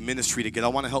be able to do ministry together. I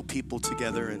want to help people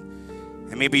together.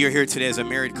 And maybe you're here today as a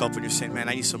married couple and you're saying, man,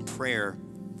 I need some prayer.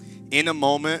 In a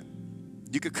moment,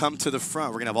 you could come to the front.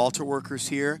 We're going to have altar workers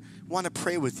here. We want to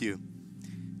pray with you.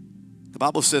 The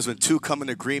Bible says when two come in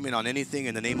agreement on anything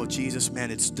in the name of Jesus,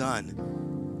 man, it's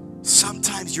done.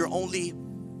 Sometimes you're only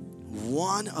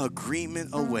one agreement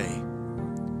away,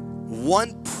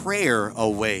 one prayer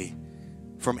away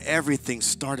from everything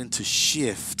starting to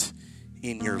shift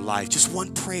in your life. Just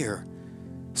one prayer.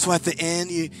 So at the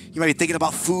end, you might be thinking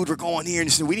about food. We're going here and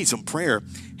you say, we need some prayer.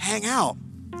 Hang out.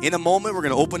 In a moment, we're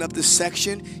going to open up this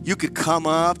section. You could come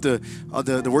up.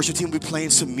 The worship team will be playing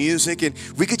some music, and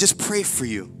we could just pray for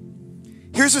you.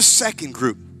 Here's a second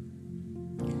group.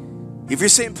 If you're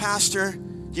saying, Pastor,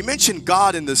 you mentioned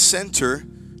God in the center.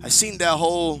 I seen that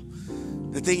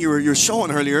the thing you were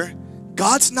showing earlier.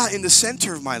 God's not in the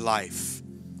center of my life.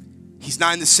 He's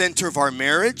not in the center of our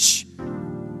marriage.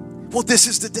 Well, this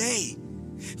is the day.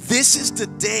 This is the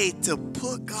day to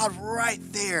put God right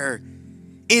there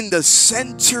in the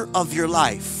center of your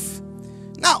life.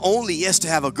 Not only, yes, to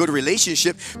have a good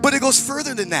relationship, but it goes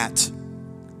further than that.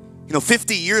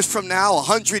 50 years from now,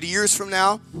 100 years from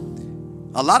now,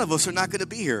 a lot of us are not going to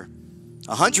be here.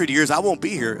 100 years, I won't be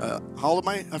here. How old am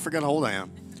I? I forgot how old I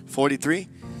am. 43?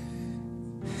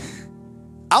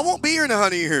 I won't be here in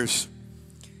 100 years.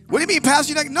 What do you mean,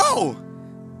 Pastor? You're like, no.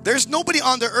 There's nobody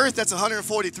on the earth that's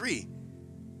 143.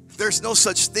 There's no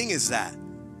such thing as that.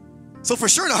 So for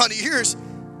sure in 100 years,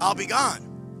 I'll be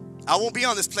gone. I won't be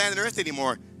on this planet Earth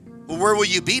anymore. Well, where will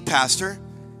you be, Pastor?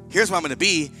 Here's where I'm going to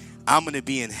be. I'm going to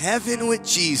be in heaven with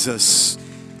Jesus.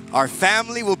 Our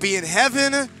family will be in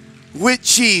heaven with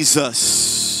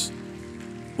Jesus.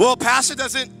 Well, Pastor,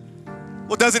 doesn't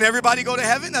everybody go to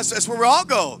heaven? That's where we all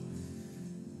go.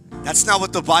 That's not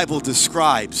what the Bible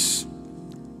describes.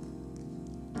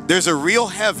 There's a real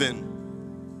heaven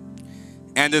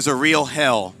and there's a real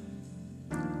hell.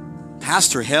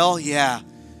 Pastor, hell? Yeah.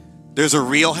 There's a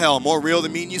real hell, more real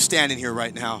than me and you standing here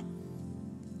right now.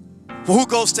 Well, who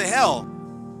goes to hell?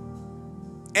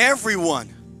 Everyone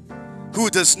who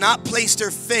does not place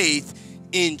their faith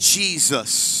in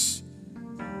Jesus.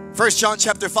 1 John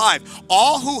chapter 5.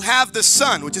 All who have the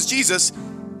Son, which is Jesus,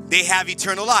 they have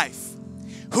eternal life.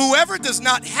 Whoever does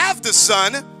not have the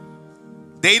Son,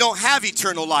 they don't have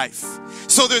eternal life.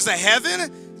 So there's a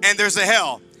heaven and there's a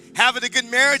hell. Having a good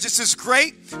marriage, this is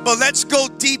great, but let's go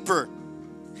deeper.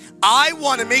 I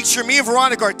want to make sure, me and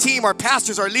Veronica, our team, our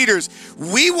pastors, our leaders,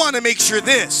 we want to make sure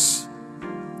this.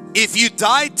 If you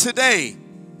died today,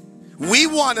 we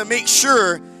want to make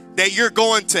sure that you're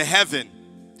going to heaven.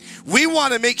 We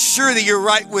want to make sure that you're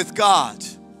right with God.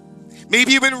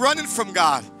 Maybe you've been running from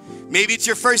God. Maybe it's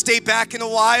your first day back in a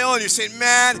while and you're saying,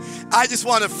 man, I just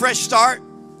want a fresh start.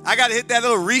 I got to hit that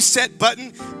little reset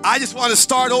button. I just want to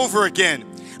start over again.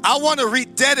 I want to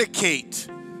rededicate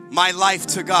my life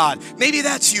to God. Maybe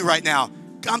that's you right now.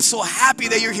 I'm so happy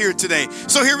that you're here today.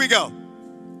 So here we go.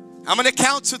 I'm going to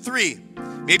count to 3.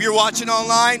 Maybe you're watching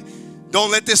online.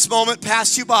 Don't let this moment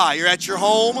pass you by. You're at your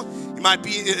home. You might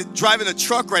be driving a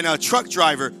truck right now, a truck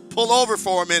driver. Pull over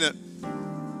for a minute.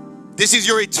 This is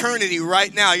your eternity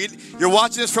right now. You're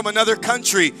watching this from another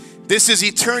country. This is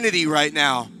eternity right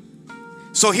now.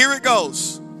 So here it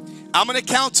goes. I'm going to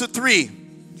count to 3.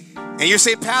 And you're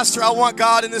saying, Pastor, I want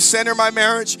God in the center of my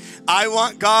marriage. I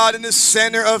want God in the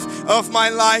center of my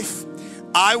life.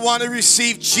 I want to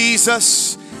receive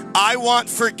Jesus. I want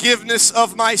forgiveness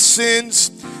of my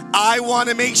sins. I want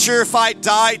to make sure if I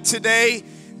died today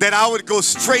that I would go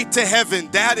straight to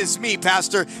heaven. That is me,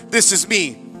 Pastor. This is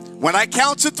me. When I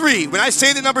count to 3, when I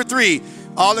say the number 3,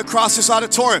 all across this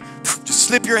auditorium, just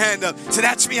slip your hand up. Say,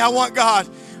 that's me. I want God.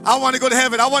 I want to go to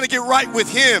heaven. I want to get right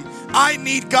with Him. I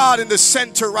need God in the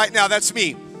center right now. That's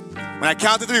me. When I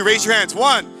count to 3, raise your hands.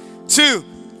 1, 2,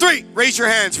 3. Raise your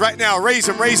hands right now. Raise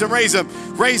them, raise them, raise them.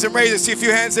 Raise them, raise them. See a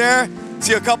few hands there.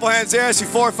 See a couple hands there. See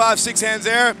 4, 5, 6 hands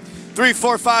there. 3,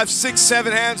 4, 5, 6,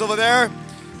 7 hands over there.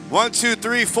 1, 2,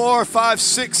 3, 4, 5,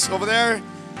 6 over there.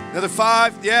 Another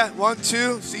 5. Yeah, 1,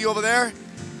 2. See you over there.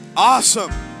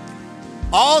 Awesome.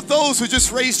 All those who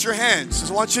just raised your hands, this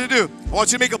is what I want you to do. I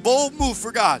want you to make a bold move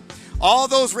for God. All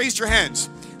those raised your hands.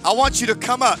 I want you to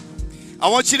come up. I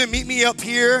want you to meet me up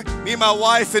here, me and my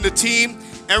wife and the team,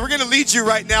 and we're going to lead you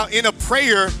right now in a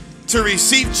prayer to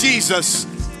receive Jesus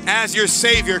as your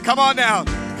Savior. Come on down.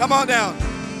 Come on down.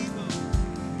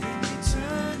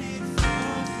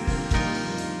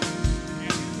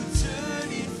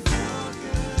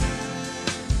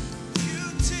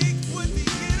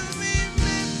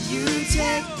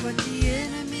 Take what the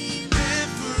enemy meant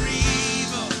for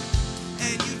evil,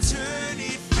 and you turn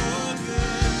it for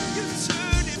good. You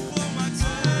turn it for my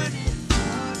good.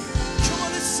 Come on,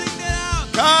 let's sing that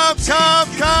out. Come, come,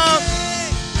 come.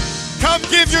 Come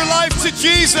give your life to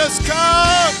Jesus.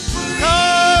 Come,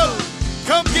 come.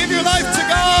 Come give your life to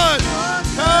God.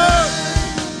 Come.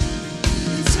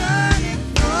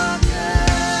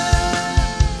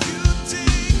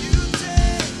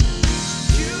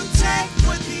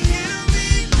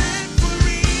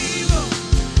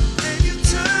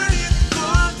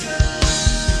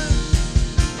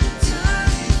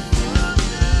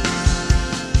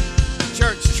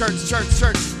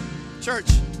 Church.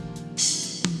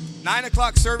 9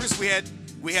 o'clock service, we had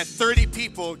 30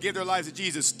 people give their lives to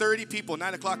Jesus. 30 people,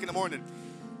 9 o'clock in the morning.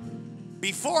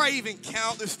 Before I even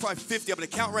count, there's probably 50. I'm going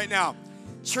to count right now.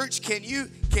 Church, can you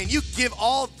give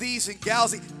all these and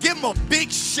gals, give them a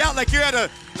big shout like you're at a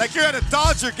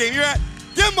Dodger game.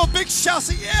 Give them a big shout.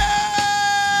 Say,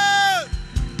 yeah!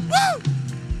 Woo!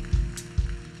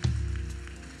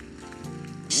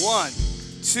 1,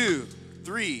 2,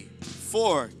 3,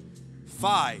 4,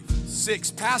 5,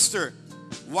 6. Pastor,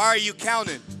 why are you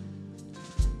counting?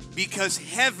 Because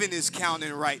heaven is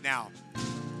counting right now.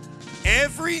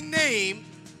 Every name,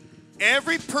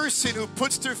 every person who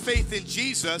puts their faith in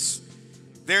Jesus,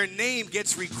 their name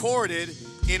gets recorded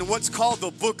in what's called the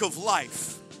book of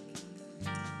life.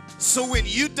 So when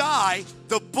you die,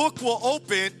 the book will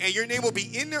open and your name will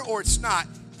be in there or it's not.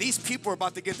 These people are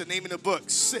about to get the name in the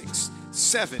book. 6,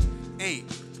 7, 8,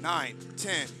 9,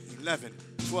 10, 11,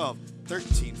 12,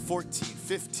 13, 14,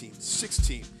 15,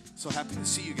 16. So happy to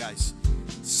see you guys.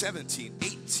 17,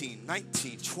 18,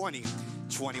 19, 20,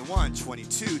 21,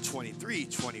 22, 23,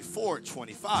 24,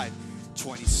 25,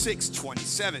 26,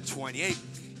 27, 28.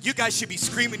 You guys should be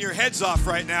screaming your heads off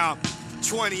right now.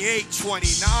 28,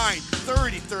 29,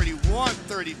 30, 31,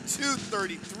 32,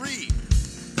 33,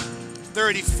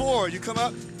 34. You come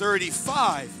up.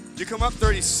 35. You come up.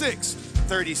 36,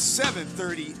 37,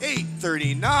 38,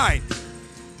 39.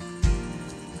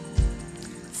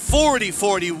 40,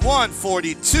 41,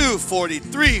 42,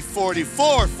 43,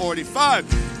 44, 45,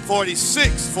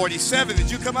 46, 47. Did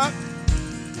you come up?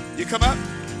 You come up?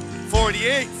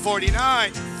 48,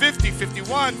 49, 50,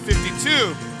 51,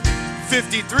 52,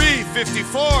 53,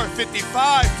 54,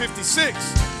 55,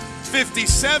 56,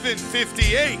 57,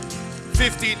 58,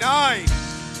 59,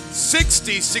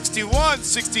 60, 61,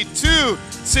 62,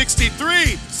 63,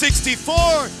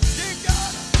 64.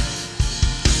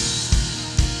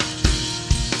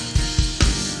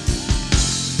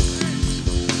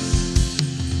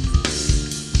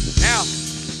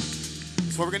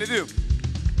 That's what we're going to do.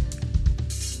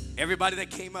 Everybody that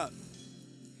came up,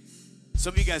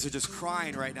 some of you guys are just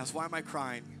crying right now. So why am I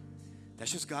crying?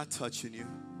 That's just God touching you.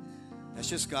 That's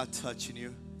just God touching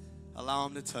you. Allow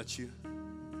Him to touch you.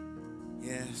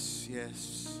 Yes,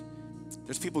 yes.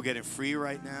 There's people getting free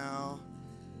right now.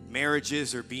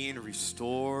 Marriages are being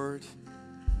restored.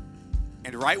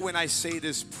 And right when I say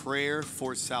this prayer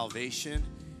for salvation,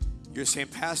 you're saying,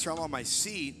 Pastor, I'm on my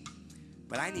seat,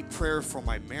 but I need prayer for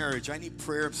my marriage. I need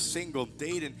prayer of single,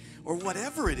 dating, or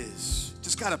whatever it is.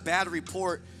 Just got a bad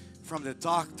report from the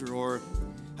doctor, or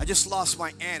I just lost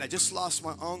my aunt, I just lost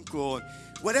my uncle, and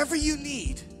whatever you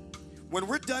need. When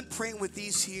we're done praying with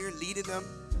these here, leading them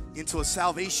into a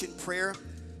salvation prayer,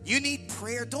 you need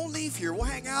prayer, don't leave here. We'll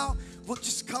hang out. We'll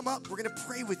just come up. We're going to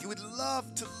pray with you. We'd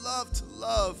love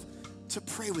to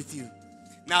pray with you.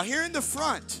 Now, here in the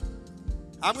front,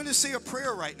 I'm going to say a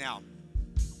prayer right now.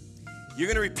 You're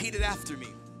going to repeat it after me.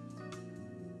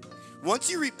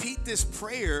 Once you repeat this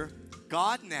prayer,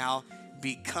 God now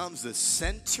becomes the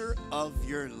center of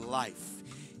your life.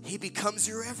 He becomes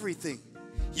your everything.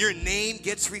 Your name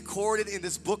gets recorded in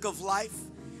this book of life,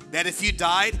 that if you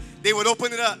died, they would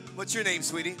open it up. What's your name,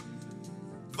 sweetie?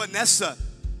 Vanessa.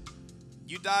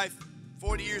 You died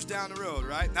 40 years down the road,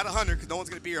 right? Not 100, because no one's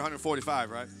going to be here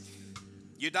 145, right?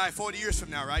 You die 40 years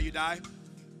from now, right? You die.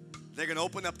 They're going to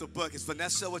open up the book. It's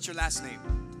Vanessa, what's your last name?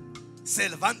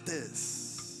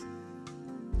 Cervantes.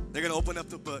 They're going to open up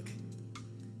the book.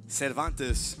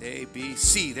 Cervantes, A, B,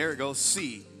 C. There it goes,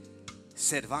 C.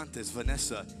 Cervantes,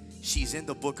 Vanessa. She's in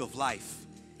the book of life.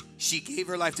 She gave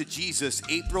her life to Jesus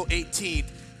April 18th,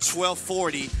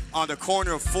 1240 on the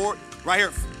corner of right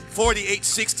here,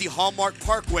 4860 Hallmark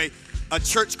Parkway, a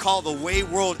church called the Way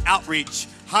World Outreach.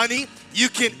 Honey, you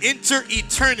can enter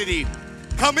eternity.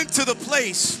 Come into the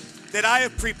place that I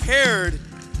have prepared.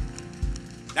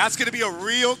 That's going to be a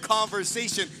real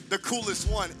conversation, the coolest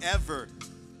one ever.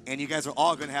 And you guys are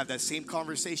all going to have that same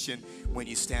conversation when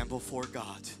you stand before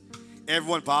God.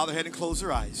 Everyone bow their head and close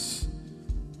their eyes.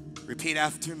 Repeat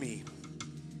after me.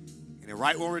 And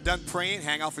right when we're done praying,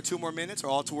 hang out for 2 more minutes. Our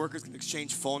altar workers can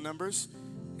exchange phone numbers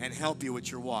and help you with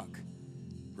your walk.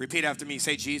 Repeat after me.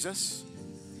 Say, Jesus,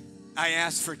 I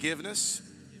ask forgiveness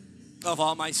of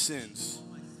all my sins.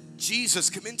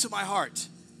 Jesus, come into my heart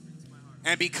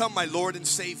and become my Lord and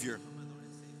Savior.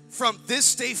 From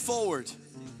this day forward,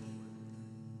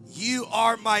 you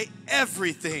are my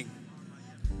everything.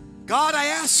 God, I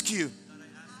ask you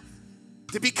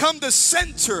to become the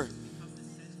center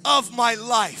of my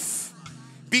life.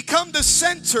 Become the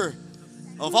center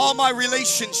of all my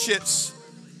relationships.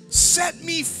 Set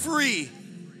me free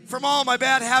from all my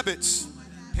bad habits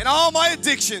and all my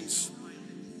addictions.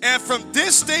 And from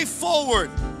this day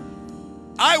forward,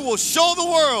 I will show the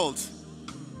world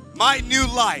my new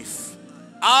life.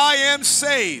 I am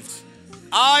saved.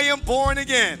 I am born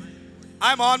again.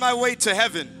 I'm on my way to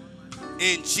heaven.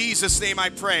 In Jesus' name I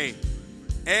pray.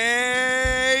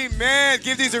 Amen.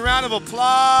 Give these a round of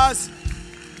applause.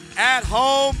 At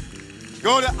home,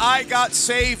 go to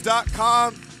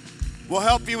igotsaved.com. We'll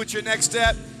help you with your next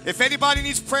step. If anybody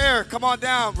needs prayer, come on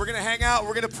down. We're going to hang out.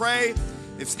 We're going to pray.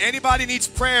 If anybody needs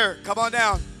prayer, come on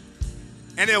down.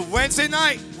 And then Wednesday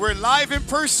night, we're live in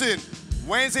person.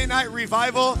 Wednesday night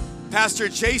revival. Pastor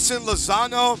Jason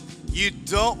Lozano. You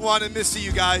don't want to miss it,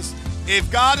 you guys. If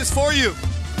God is for you,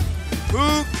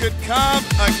 who could come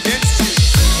against you?